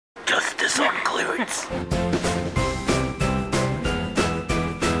Toots!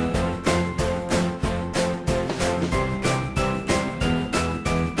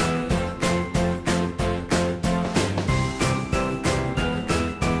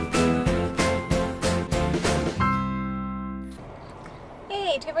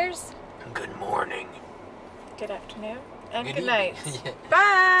 Hey, tubers. Good morning. Good afternoon. And Good good night. evening.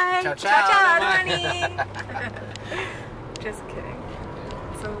 Bye! Ciao, ciao. Ciao, ciao, Bye. honey! Just kidding.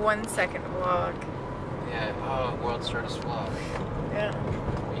 It's a 1 second vlog. Yeah, oh, world's shortest vlog. Yeah.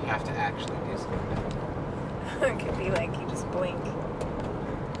 You have to actually do something. It could be like you just blink.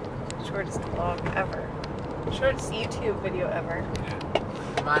 Shortest vlog ever. Shortest YouTube video ever.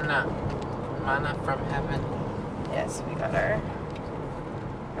 Yeah. Mana from heaven. Yes, we got our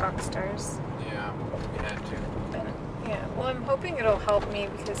rock stars. Yeah, we had to. Yeah, well, I'm hoping it'll help me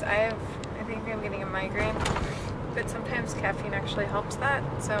because I think I'm getting a migraine, but sometimes caffeine actually helps that,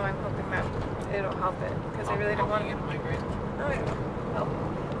 so I'm hoping that it'll help it because I really don't want to get a migraine.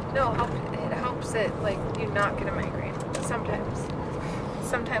 No, it helps it like you not get a migraine.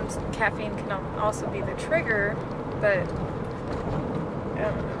 Sometimes caffeine can also be the trigger, but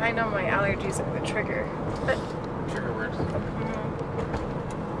I know my allergies are the trigger. Trigger words.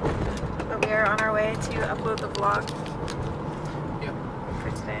 But we are on our way to upload the vlog. Yep.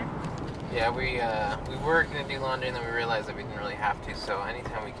 For today. Yeah, we were gonna do laundry and then we realized that we didn't really have to. So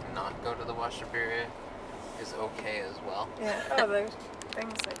anytime we cannot go to the washer period is okay as well. Yeah. Oh, there's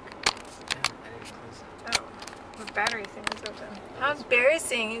things like. Oh, the battery thing is open. How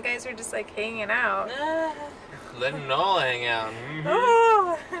embarrassing! You guys were just like hanging out. Letting it all hang out.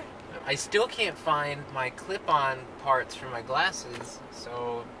 Oh. I still can't find my clip-on parts for my glasses,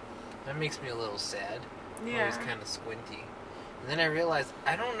 so that makes me a little sad. Yeah. I'm always kind of squinty. And then I realized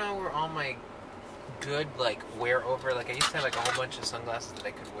I don't know where all my good wear over. Like I used to have a whole bunch of sunglasses that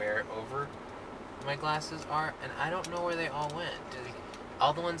I could wear over my glasses are, and I don't know where they all went.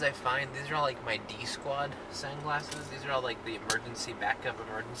 All the ones I find, these are all my D Squad sunglasses. These are all the emergency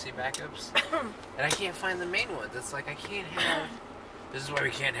backups. And I can't find the main ones. It's like I can't have. This is why we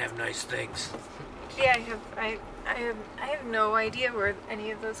can't have nice things. Yeah, I have no idea where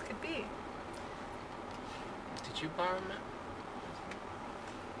any of those could be. Did you borrow them?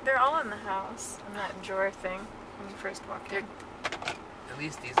 They're all in the house in that drawer thing when you first walk in. At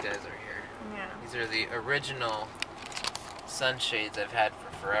least these guys are here. Yeah. These are the original sunshades I've had for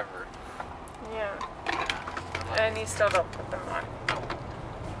forever. Yeah. And you still don't put them on.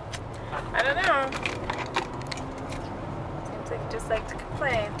 I don't know. Seems like you just like to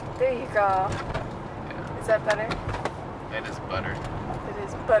complain. There you go. Yeah. Is that better? It is butter. It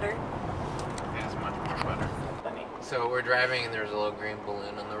is butter. It is much more butter. Funny. So we're driving and there's a little green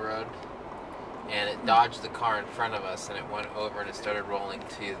balloon on the road. And it dodged the car in front of us and it went over and it started rolling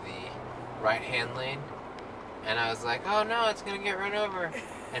to the right-hand lane. And I was like, oh no, it's gonna get run over.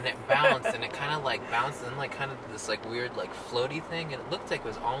 And it bounced and it kind of bounced and kind of this weird floaty thing. And it looked like it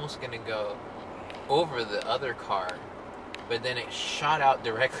was almost gonna go over the other car. But then it shot out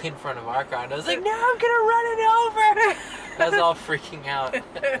directly in front of our car. And I was like, no, I'm gonna run it over. I was all freaking out.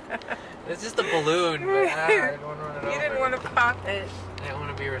 It's just a balloon, but I didn't want to run it over. You didn't want to pop it. I didn't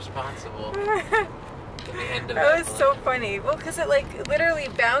want to be responsible. The end of that was so funny. Well, because it literally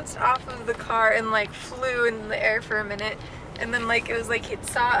bounced off of the car and flew in the air for a minute, and then it was it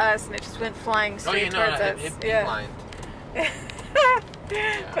saw us and it just went flying straight towards us. It beelined.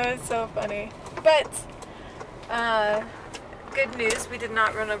 That was so funny. But good news, we did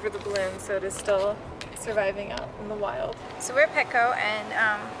not run over the balloon, so it is still surviving out in the wild. So we're at Petco,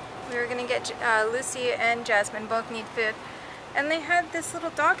 and we were gonna get Lucy and Jasmine both need food. And they had this little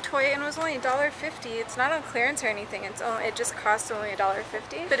dog toy and it was only $1.50. It's not on clearance or anything. It just costs only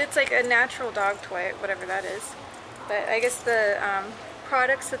 $1.50. But it's a natural dog toy, whatever that is. But I guess the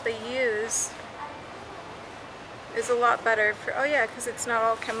products that they use is a lot better for, oh yeah, because it's not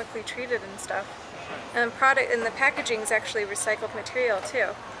all chemically treated and stuff. And the packaging is actually recycled material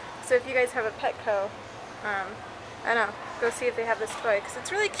too. So if you guys have a Petco, I don't know, go see if they have this toy because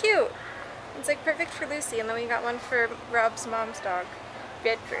it's really cute. It's perfect for Lucy, and then we got one for Rob's mom's dog,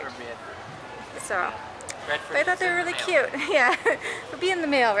 Redford. So, Redford, I thought they were really cute. Yeah, it'll be in the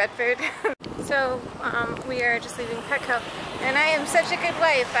mail, Redford. So, we are just leaving Petco, and I am such a good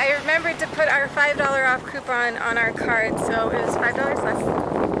wife. I remembered to put our $5 off coupon on our card, so it was $5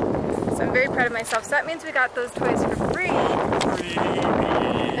 less. So I'm very proud of myself. So that means we got those toys for free,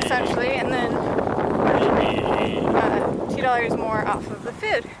 essentially, and then $2 more off of the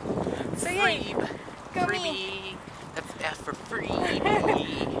food. So yay, go me. That's F for free.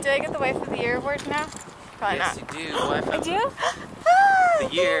 Did I get the Wife of the Year award now? Probably yes, not. you do. Wife I of do?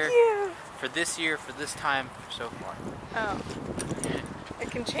 the Year. Thank you. For this year, for this time, so far. Oh.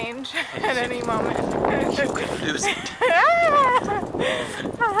 It can change at any moment. You could lose it.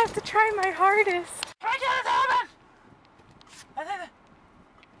 I'll have to try my hardest.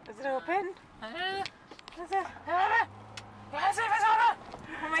 Is it open? Is it?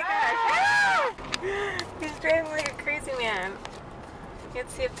 Oh my gosh. He's driving like a crazy man.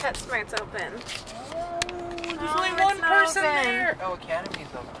 Let's see if PetSmart's open. There's only one person there. Oh, Academy's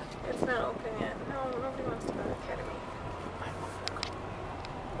open. It's not open yet. No, nobody wants to go to Academy.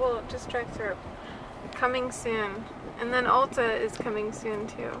 Well, just drive through. Coming soon. And then Ulta is coming soon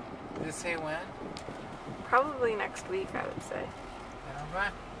too. Did it say when? Probably next week, I would say. Is it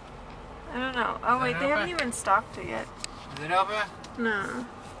open? I don't know. Oh wait, they haven't even stocked it yet. Is it open? No.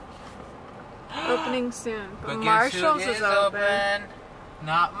 Opening soon. But guess Marshall's who is open.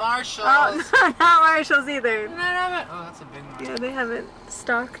 Not Marshall's. Oh, not Marshall's either. Oh, that's a big one. Yeah, they haven't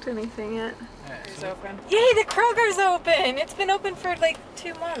stocked anything yet. Yeah, It's open. Yay, the Kroger's open! It's been open for like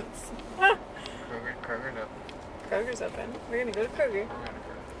 2 months. Huh. Kroger's open. Kroger's open. We're gonna go to Kroger.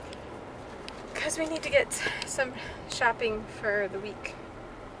 Because we need to get some shopping for the week.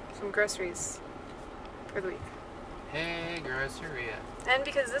 Some groceries for the week. Hey, Groceria. And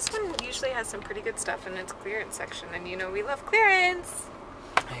because this one usually has some pretty good stuff in its clearance section, and you know we love clearance.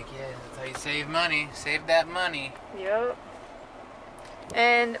 Heck yeah, that's how you save money. Save that money. Yep.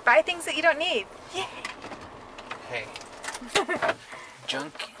 And buy things that you don't need. Yeah. Hey.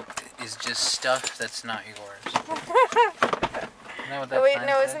 Junk is just stuff that's not yours. Isn't that what that Oh wait, sign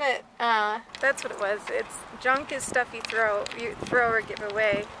no, said? isn't it? That's what it was. It's junk is stuff you throw or give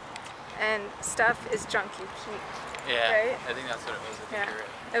away, and stuff is junk you keep. Yeah, right? I think that's what it was. I think Yeah. you're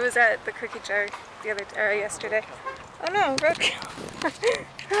right. It was at the cookie jar yesterday. Oh no, roadkill.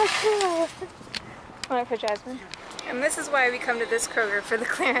 Roadkill. Want it for Jasmine? And this is why we come to this Kroger for the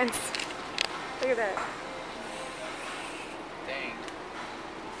clearance. Look at that. Dang.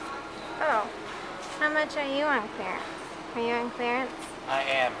 Oh. How much are you on clearance? Are you on clearance? I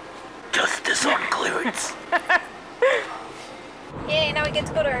am. Justice on clearance. Yay, now we get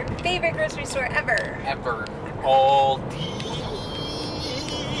to go to our favorite grocery store ever. Ever. All these.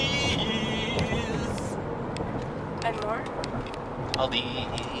 And more? All these.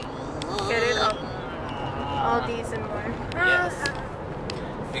 Get it? All these and more. Yes.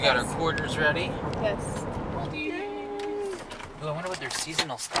 We got our quarters ready. Yes. Ooh, I wonder what their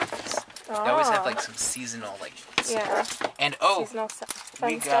seasonal stuff is. They always have like some seasonal Yeah. And Seasonal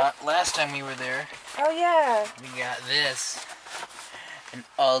fun we stuff. got last time we were there. Oh yeah. We got this and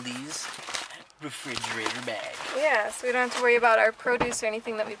Aldi's refrigerator bag. Yeah, so we don't have to worry about our produce or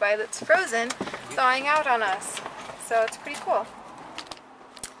anything that we buy that's frozen thawing out on us. So it's pretty cool.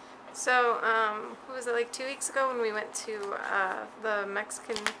 So, what was it, like 2 weeks ago when we went to the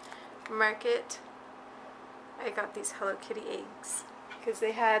Mexican market? I got these Hello Kitty eggs because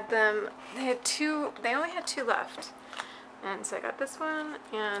they had them. They only had 2 left, and so I got this one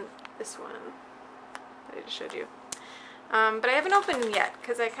and this one that I just showed you. But I haven't opened them yet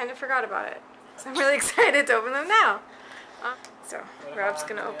because I kind of forgot about it. So I'm really excited to open them now. So Rob's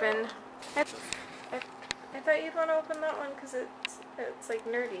gonna open. I thought you'd want to open that one because it's like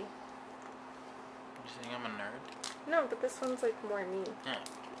nerdy. You think I'm a nerd? No, but this one's like more me. Yeah.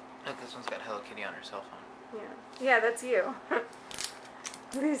 Look, this one's got Hello Kitty on her cell phone. Yeah. Yeah, that's you.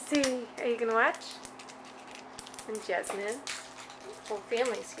 Lucy, are you gonna watch? And Jasmine. Whole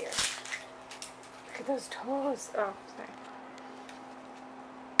family's here. Look at those toes. Oh, sorry.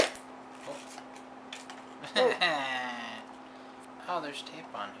 Oh. Oh, there's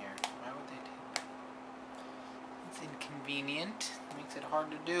tape on here. Why would they tape it? It's inconvenient. It makes it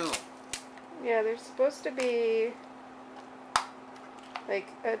hard to do. Yeah, there's supposed to be like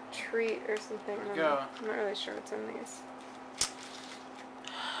a treat or something. There we go. I'm not really sure what's in these.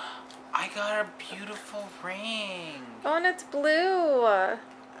 I got a beautiful ring. Oh, and it's blue.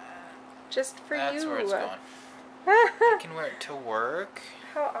 Just for That's you. where it's going. I can wear it to work.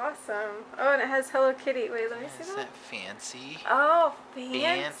 How awesome. Oh, and it has Hello Kitty. Wait, let me see Isn't that. that fancy? Oh, Fancy.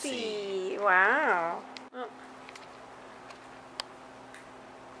 fancy. Wow. Oh.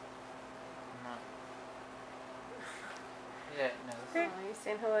 Yeah, no. Oh, you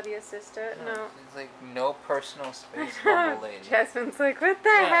saying hello to your sister? No. It's like no personal space bubble lady. Jasmine's like, what the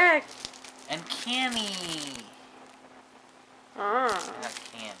Yeah. heck? And Cammy. Oh. Not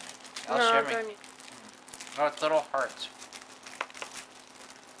Cammy. I'll No, share don't my. you- Oh, it's little hearts.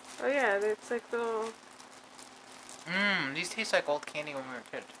 Oh yeah, it's like little. These taste like old candy when we were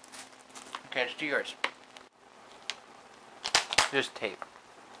kids. Okay, let's do yours. There's tape.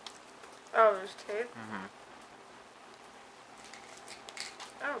 Oh, there's tape. Mm-hmm.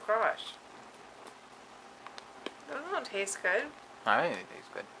 Oh gosh. Those don't taste good. I think it tastes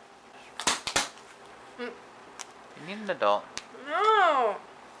good. You need an adult. No.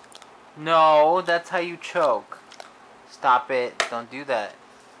 No, that's how you choke. Stop it. Don't do that.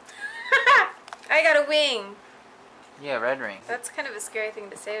 I got a wing. Yeah, red ring. That's kind of a scary thing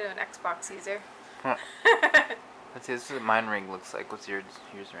to say to an Xbox user. Huh. Let's see, this is what mine ring looks like. What's yours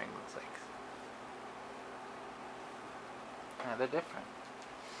ring looks like? Yeah, they're different.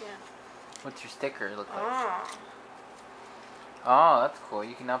 Yeah. What's your sticker look like? Oh. Oh, that's cool.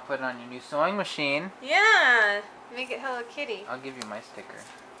 You can now put it on your new sewing machine. Yeah. Make it Hello Kitty. I'll give you my sticker.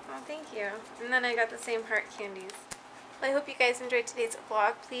 Oh, thank you. And then I got the same heart candies. Well, I hope you guys enjoyed today's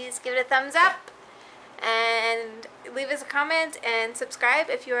vlog. Please give it a thumbs up. And leave us a comment and subscribe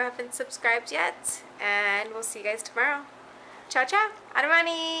if you haven't subscribed yet. And we'll see you guys tomorrow. Ciao, ciao.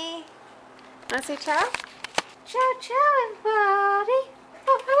 Armani. Want to say ciao? Ciao, ciao, everybody.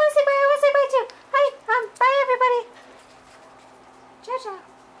 Oh, I want to say bye. I want to say bye too. Bye. Bye, everybody. Ciao,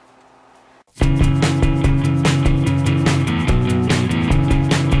 ciao.